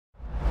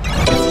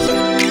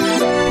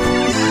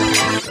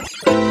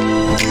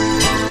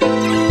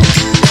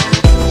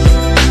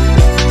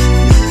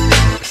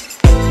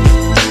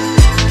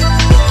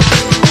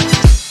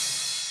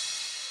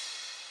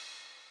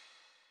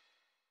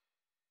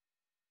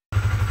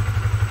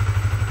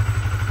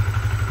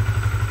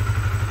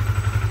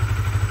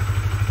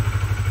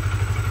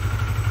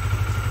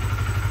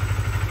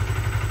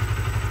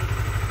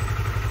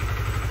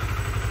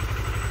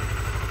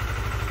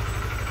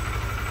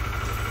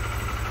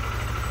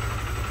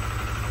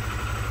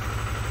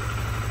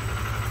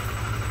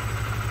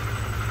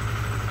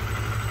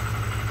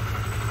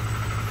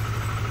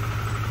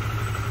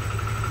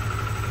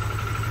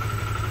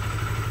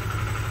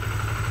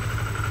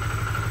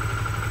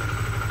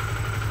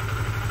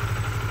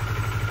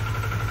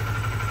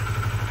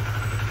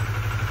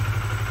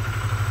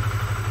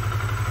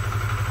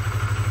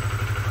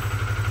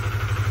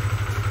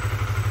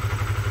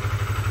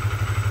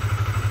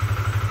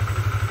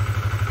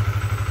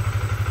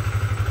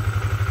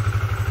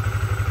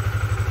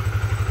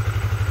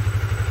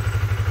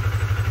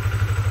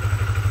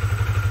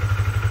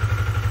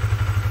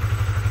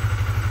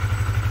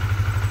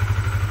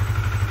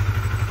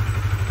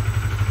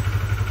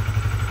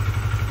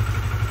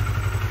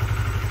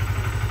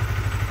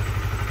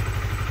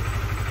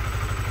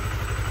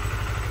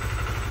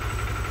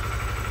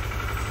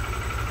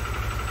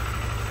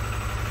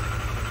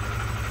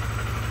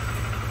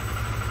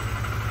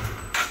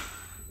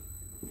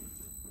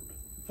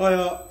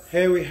Hiya,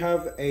 here we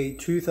have a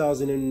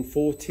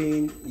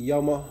 2014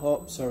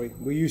 Yamaha, sorry,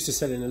 we're used to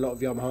selling a lot of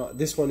Yamaha.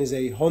 This one is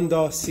a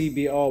Honda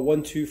CBR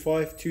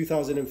 125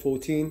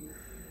 2014.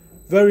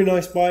 Very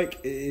nice bike.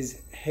 It is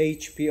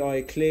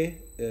HPI clear,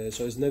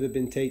 so it's never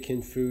been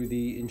taken through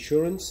the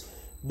insurance,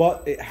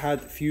 but it had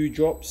few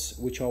drops,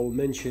 which I will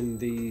mention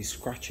the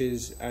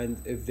scratches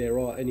and if there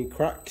are any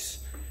cracks.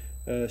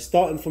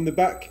 Starting from the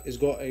back, it's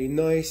got a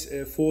nice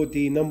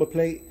 4D number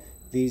plate.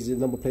 These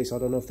number plates, I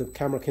don't know if the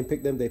camera can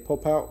pick them, they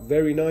pop out,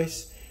 very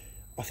nice.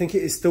 I think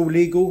it is still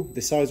legal.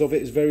 The size of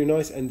it is very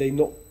nice, and they're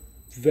not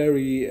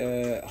very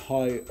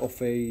high off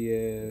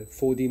a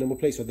 4D number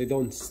plate, so they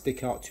don't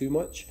stick out too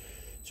much.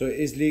 So it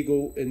is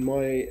legal in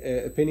my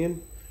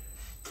opinion.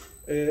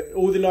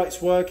 All the lights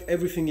work,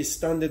 everything is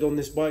standard on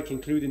this bike,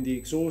 including the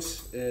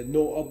exhaust.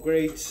 No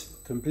upgrades,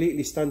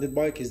 completely standard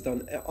bike. Is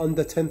done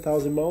under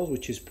 10,000 miles,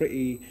 which is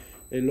pretty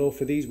low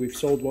for these. We've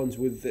sold ones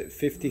with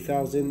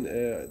 50,000.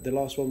 The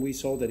last one we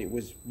sold, and it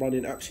was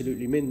running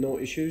absolutely mint, no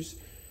issues.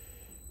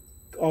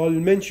 I'll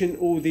mention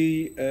all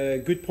the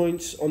good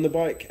points on the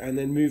bike and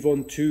then move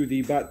on to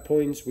the bad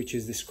points, which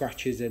is the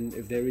scratches and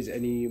if there is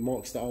any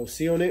marks that I'll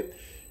see on it.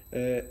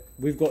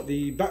 We've got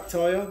the back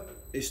tire.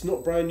 It's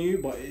not brand new,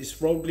 but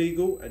it's road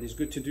legal and it's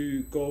good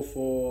to go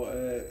for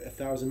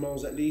 1,000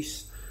 miles at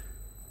least.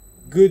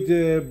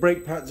 Good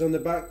brake pads on the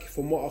back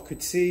from what I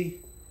could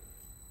see.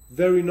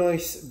 Very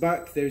nice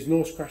back. There's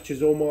no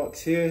scratches or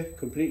marks here.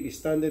 Completely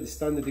standard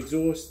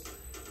exhaust.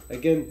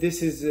 Again,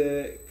 this is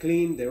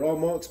clean. There are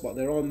marks, but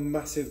there are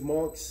massive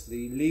marks.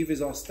 The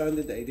levers are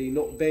standard, they're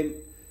not bent.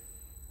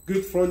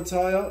 Good front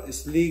tire.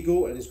 It's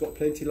legal and it's got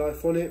plenty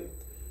life on it.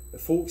 The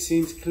fork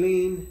seems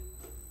clean.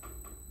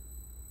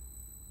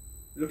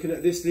 Looking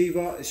at this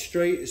lever, it's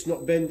straight, it's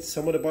not bent.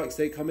 Some of the bikes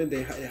they come in,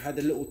 it had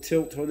a little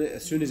tilt on it.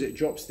 As soon as it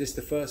drops, this is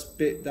the first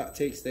bit that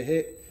takes the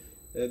hit.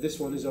 This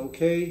one is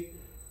okay.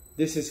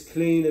 This is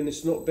clean and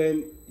it's not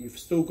bent. You've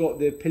still got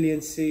the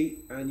pillion seat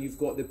and you've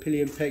got the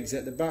pillion pegs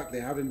at the back.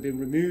 They haven't been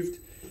removed.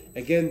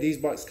 Again, these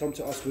bikes come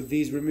to us with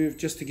these removed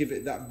just to give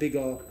it that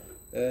bigger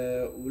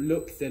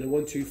look than a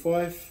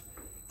 125.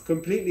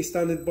 Completely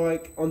standard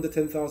bike, under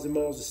 10,000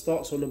 miles. It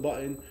starts on the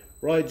button,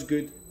 rides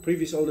good.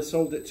 Previous owner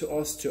sold it to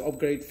us to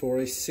upgrade for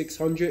a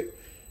 600,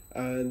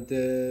 and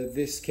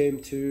this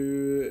came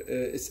to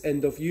its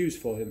end of use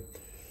for him.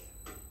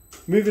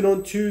 Moving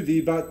on to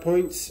the bad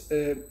points,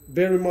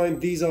 bear in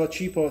mind these are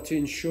cheaper to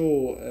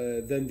insure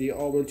than the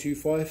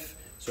R125.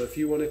 So if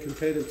you want to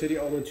compare them to the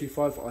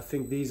R125, I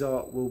think these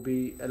will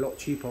be a lot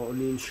cheaper on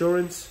the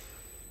insurance.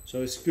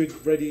 So it's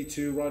good, ready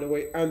to ride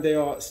away, and they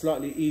are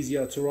slightly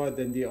easier to ride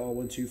than the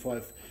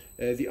R125.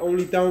 The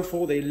only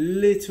downfall, they're a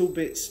little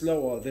bit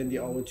slower than the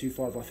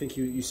R125. I think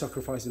you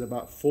sacrifice it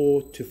about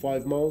 4 to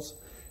 5 miles,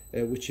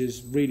 which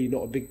is really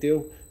not a big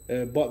deal.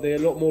 But they're a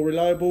lot more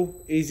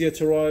reliable, easier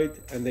to ride,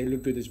 and they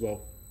look good as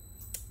well.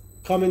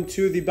 Coming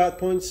to the bad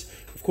points,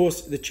 of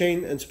course, the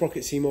chain and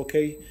sprocket seem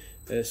okay.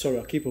 Sorry,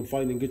 I keep on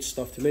finding good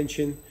stuff to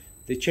mention.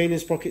 The chain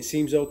and sprocket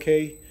seems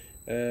okay.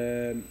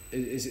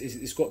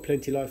 It's got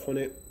plenty life on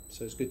it,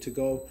 so it's good to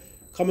go.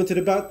 Coming to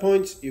the bad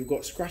points, you've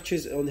got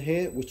scratches on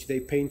here, which they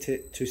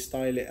painted to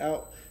style it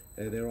out.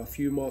 There are a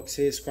few marks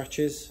here,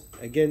 scratches.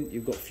 Again,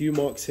 you've got a few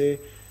marks here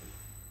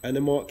and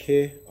a mark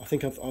here. I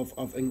think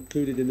I've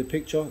included in the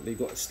picture. They've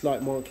got a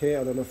slight mark here.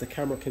 I don't know if the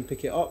camera can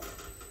pick it up.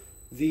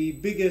 The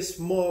biggest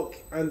mark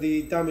and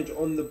the damage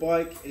on the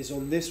bike is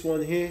on this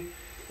one here.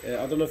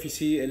 I don't know if you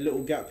see a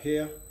little gap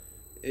here.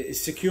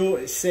 It's secure,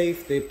 it's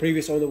safe. The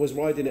previous owner was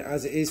riding it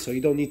as it is, so you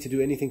don't need to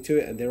do anything to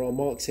it. And there are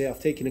marks here.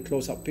 I've taken a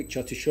close-up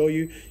picture to show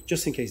you,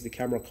 just in case the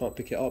camera can't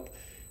pick it up.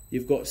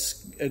 You've got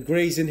a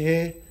grazing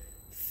here,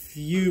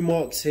 few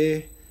marks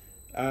here,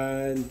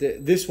 and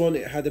this one,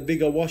 it had a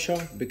bigger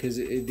washer because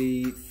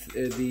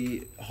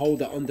the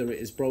holder under it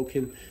is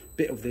broken.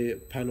 Bit of the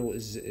panel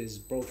is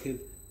broken.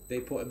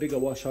 They put a bigger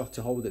washer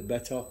to hold it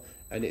better,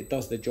 and it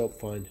does the job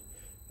fine.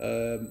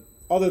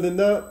 Other than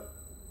that,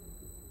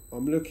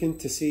 I'm looking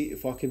to see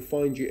if I can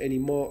find you any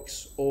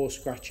marks or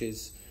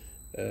scratches.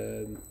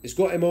 It's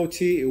got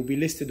MOT. It will be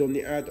listed on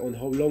the ad on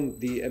how long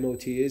the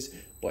MOT is,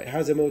 but it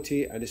has MOT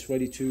and it's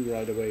ready to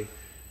ride away.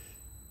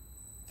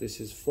 This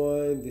is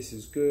fine, this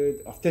is good.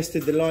 I've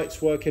tested the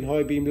lights working,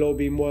 high beam, low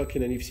beam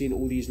working, and you've seen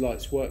all these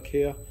lights work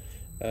here.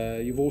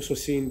 You've also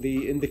seen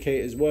the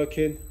indicators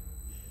working.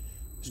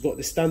 It's got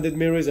the standard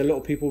mirrors. A lot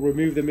of people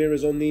remove the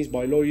mirrors on these.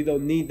 By law, you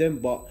don't need them,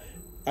 but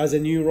as a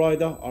new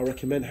rider, I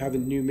recommend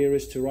having new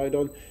mirrors to ride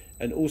on.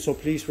 And also,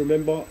 please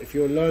remember, if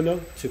you're a learner,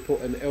 to put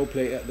an L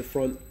plate at the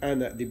front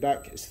and at the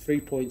back. It's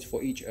 3 points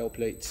for each L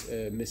plate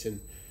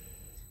missing.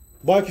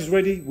 Bike is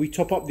ready. We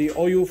top up the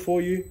oil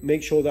for you.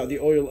 Make sure that the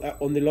oil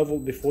on the level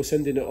before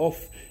sending it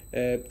off.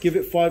 Give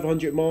it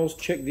 500 miles.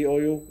 Check the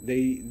oil.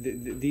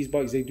 These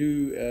bikes, they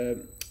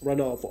do run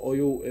out of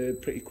oil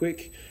pretty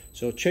quick.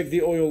 So check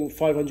the oil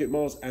 500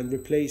 miles and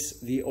replace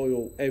the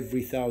oil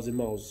every 1,000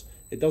 miles.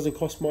 It doesn't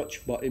cost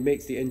much, but it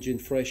makes the engine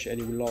fresh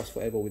and it will last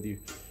forever with you.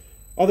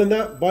 Other than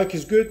that, bike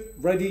is good,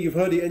 ready. You've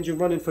heard the engine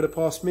running for the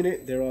past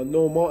minute. There are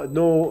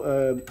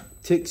no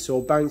ticks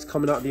or bangs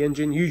coming out of the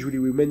engine. Usually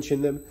we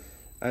mention them,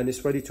 and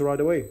it's ready to ride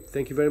away.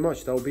 Thank you very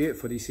much. That will be it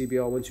for the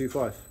CBR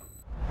 125.